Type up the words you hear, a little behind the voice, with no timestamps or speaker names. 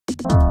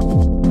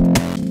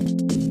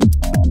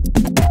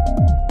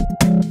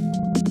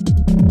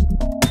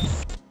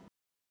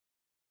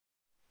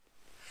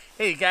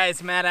Hey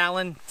guys, Matt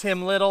Allen,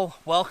 Tim Little.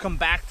 Welcome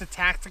back to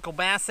Tactical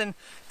Bassin.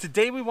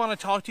 Today we want to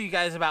talk to you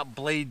guys about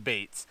blade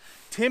baits.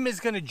 Tim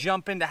is going to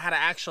jump into how to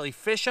actually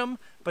fish them,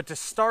 but to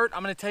start,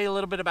 I'm going to tell you a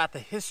little bit about the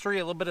history,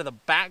 a little bit of the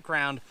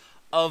background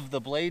of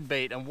the blade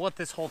bait and what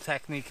this whole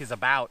technique is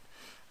about.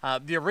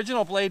 The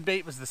original blade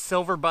bait was the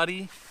Silver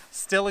Buddy,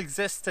 still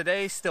exists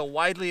today, still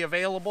widely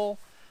available.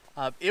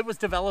 It was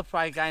developed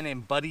by a guy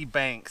named Buddy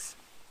Banks.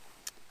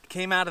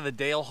 Came out of the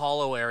Dale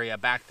Hollow area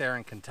back there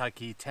in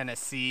Kentucky,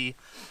 Tennessee.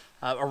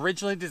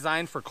 Originally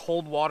designed for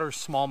cold water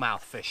smallmouth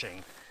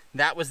fishing.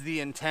 That was the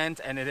intent,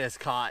 and it has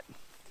caught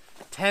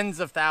tens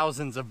of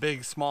thousands of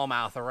big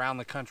smallmouth around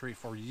the country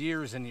for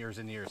years and years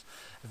and years.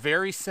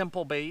 Very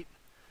simple bait,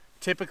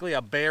 typically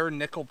a bare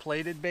nickel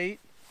plated bait,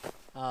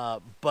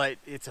 but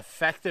its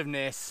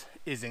effectiveness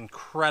is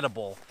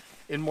incredible.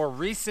 In more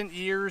recent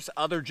years,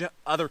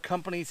 other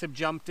companies have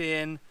jumped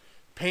in.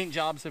 Paint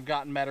jobs have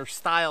gotten better,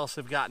 styles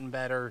have gotten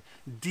better,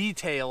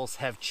 details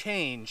have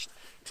changed.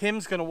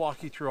 Tim's going to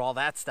walk you through all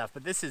that stuff,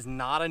 but this is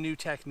not a new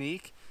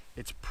technique.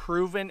 It's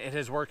proven. It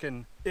has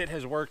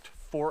worked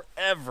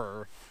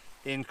forever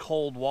in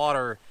cold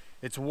water.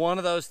 It's one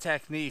of those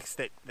techniques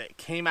that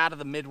came out of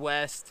the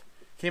Midwest,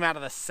 came out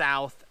of the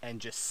South, and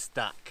just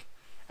stuck.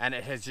 And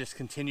it has just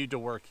continued to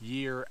work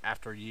year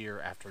after year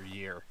after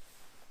year.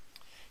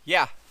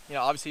 Yeah, you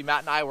know, obviously Matt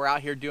and I were out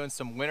here doing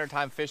some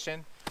wintertime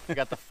fishing. We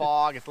got the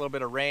fog, it's a little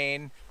bit of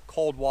rain,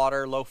 cold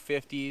water, low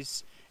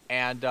 50s.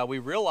 And we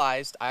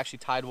realized, I actually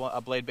tied a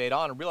blade bait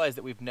on and realized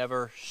that we've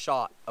never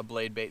shot a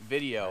blade bait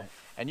video. Right.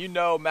 And you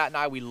know, Matt and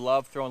I, we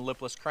love throwing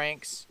lipless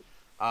cranks.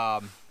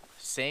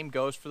 Same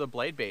goes for the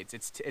blade baits.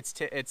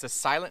 It's a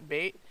silent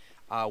bait.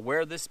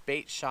 Where this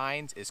bait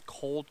shines is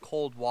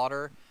cold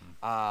water.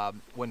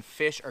 When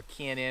fish are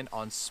keying in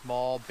on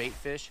small bait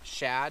fish,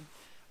 shad,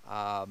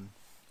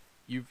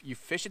 you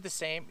fish it the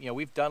same. You know,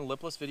 we've done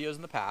lipless videos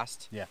in the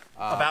past. Yeah.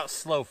 About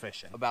slow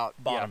fishing.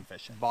 About bottom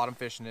fishing. Bottom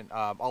fishing, and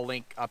I'll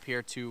link up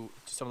here to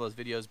some of those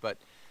videos. But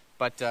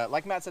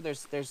like Matt said,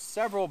 there's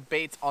several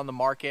baits on the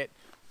market.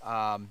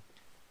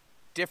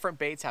 Different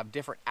baits have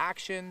different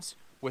actions.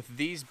 With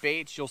these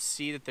baits, you'll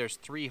see that there's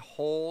 3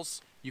 holes.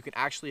 You can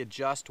actually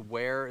adjust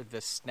where the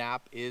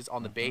snap is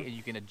on the bait, and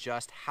you can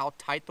adjust how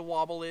tight the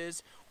wobble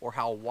is or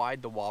how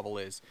wide the wobble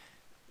is.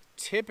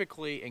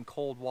 Typically in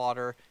cold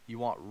water, you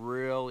want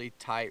really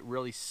tight,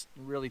 really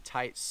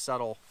tight,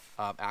 subtle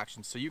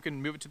action. So you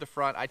can move it to the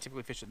front. I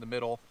typically fish it in the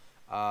middle.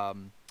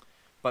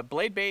 But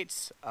blade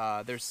baits,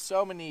 there's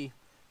so many.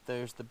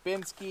 There's the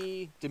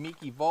Binsky,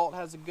 Demiki Vault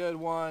has a good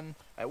one.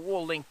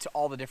 We'll link to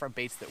all the different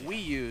baits that we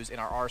use in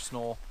our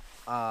arsenal.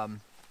 The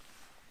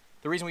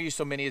reason we use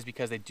so many is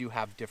because they do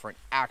have different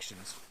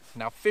actions.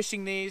 Now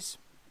fishing these,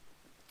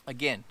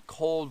 again,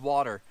 cold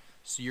water.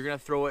 So you're gonna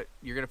throw it,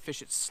 you're gonna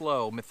fish it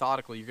slow,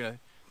 methodically. You're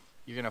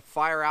gonna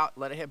fire out,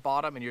 let it hit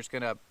bottom, and you're just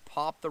gonna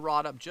pop the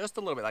rod up just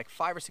a little bit, like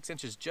 5 or 6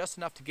 inches, just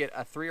enough to get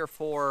a 3 or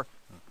 4,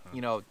 you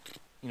know,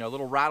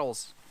 little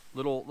rattles,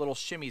 little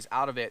shimmies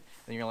out of it,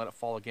 and you're gonna let it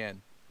fall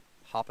again.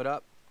 Hop it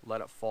up, let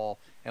it fall,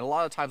 and a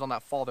lot of times on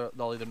that fall,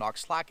 they'll either knock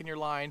slack in your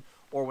line,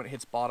 or when it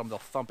hits bottom, they'll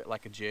thump it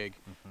like a jig.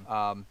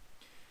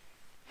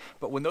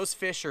 But when those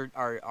fish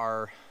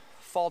are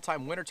fall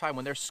time, winter time,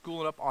 when they're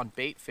schooling up on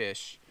bait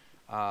fish,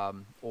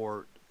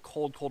 or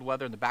cold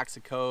weather in the backs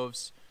of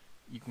coves,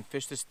 you can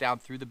fish this down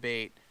through the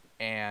bait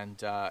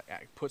and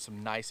put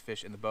some nice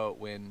fish in the boat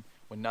when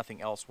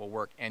nothing else will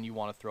work and you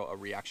want to throw a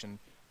reaction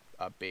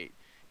bait.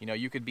 You know,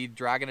 you could be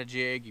dragging a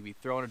jig, you'd be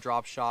throwing a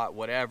drop shot,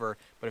 whatever,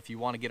 but if you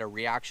want to get a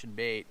reaction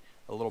bait,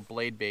 a little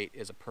blade bait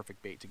is a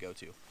perfect bait to go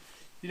to.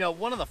 You know,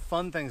 one of the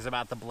fun things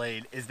about the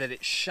blade is that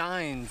it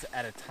shines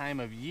at a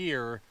time of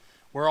year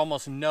where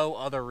almost no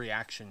other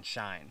reaction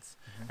shines.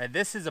 And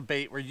this is a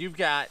bait where you've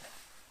got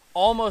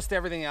almost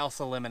everything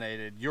else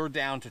eliminated. You're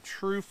down to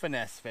true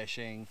finesse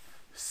fishing,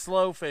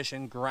 slow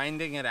fishing,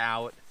 grinding it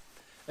out,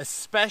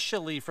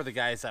 especially for the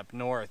guys up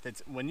north.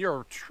 It's when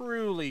you're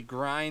truly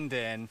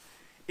grinding,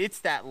 it's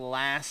that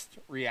last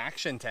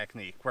reaction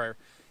technique where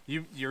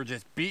you're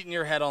just beating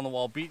your head on the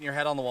wall,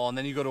 and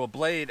then you go to a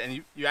blade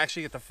and you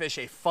actually get to fish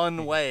a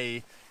fun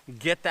way,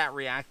 get that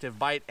reactive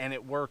bite, and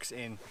it works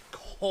in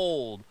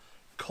cold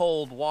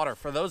water.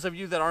 For those of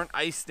you that aren't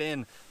iced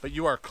in, but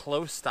you are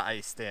close to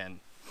iced in,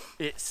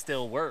 it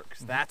still works.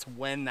 That's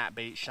when that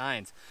bait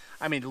shines.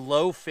 I mean,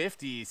 low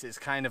 50s is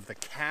kind of the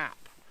cap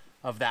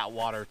of that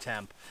water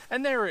temp.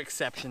 And there are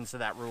exceptions to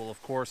that rule,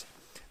 of course.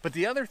 But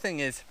the other thing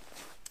is,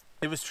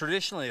 it was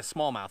traditionally a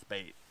smallmouth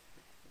bait.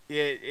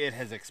 It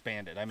has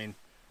expanded. I mean,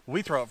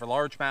 we throw it for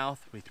largemouth,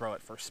 we throw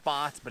it for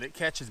spots, but it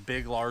catches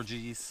big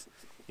largies.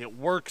 It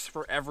works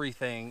for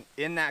everything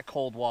in that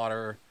cold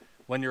water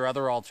when your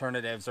other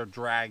alternatives are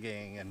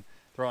dragging and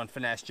throwing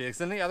finesse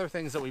jigs and the other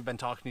things that we've been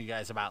talking to you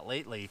guys about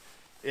lately.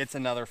 It's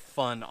another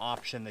fun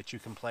option that you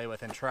can play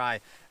with and try.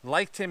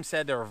 Like Tim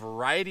said, there are a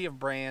variety of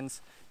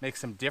brands, make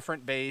some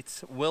different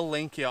baits. We'll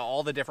link you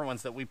all the different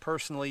ones that we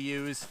personally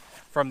use,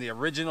 from the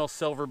original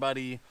Silver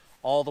Buddy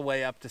all the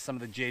way up to some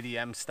of the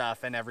JDM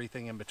stuff and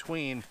everything in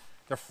between.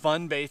 They're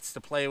fun baits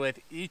to play with.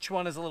 Each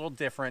one is a little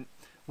different.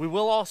 We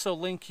will also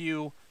link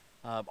you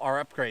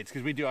our upgrades,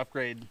 because we do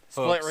upgrade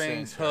split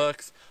rings,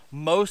 hooks.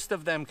 Most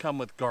of them come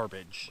with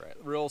garbage. Right.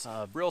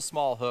 Real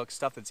small hooks,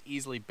 stuff that's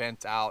easily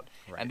bent out.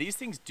 Right. And these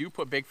things do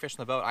put big fish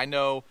in the boat. I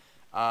know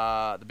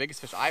the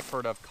biggest fish I've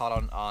heard of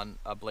caught on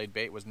a blade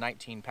bait was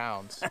 19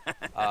 pounds.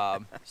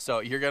 So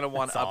you're going to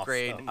want to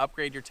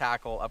upgrade your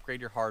tackle,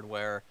 upgrade your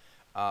hardware.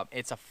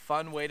 It's a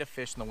fun way to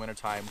fish in the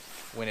wintertime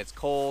when it's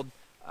cold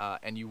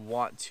and you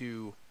want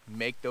to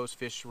make those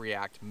fish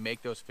react,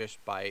 make those fish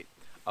bite.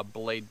 A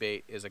blade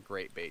bait is a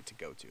great bait to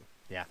go to.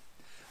 Yeah.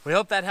 We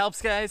hope that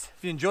helps, guys.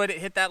 If you enjoyed it,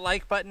 hit that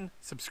like button,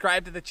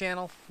 subscribe to the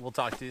channel. We'll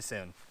talk to you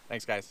soon.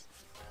 Thanks, guys.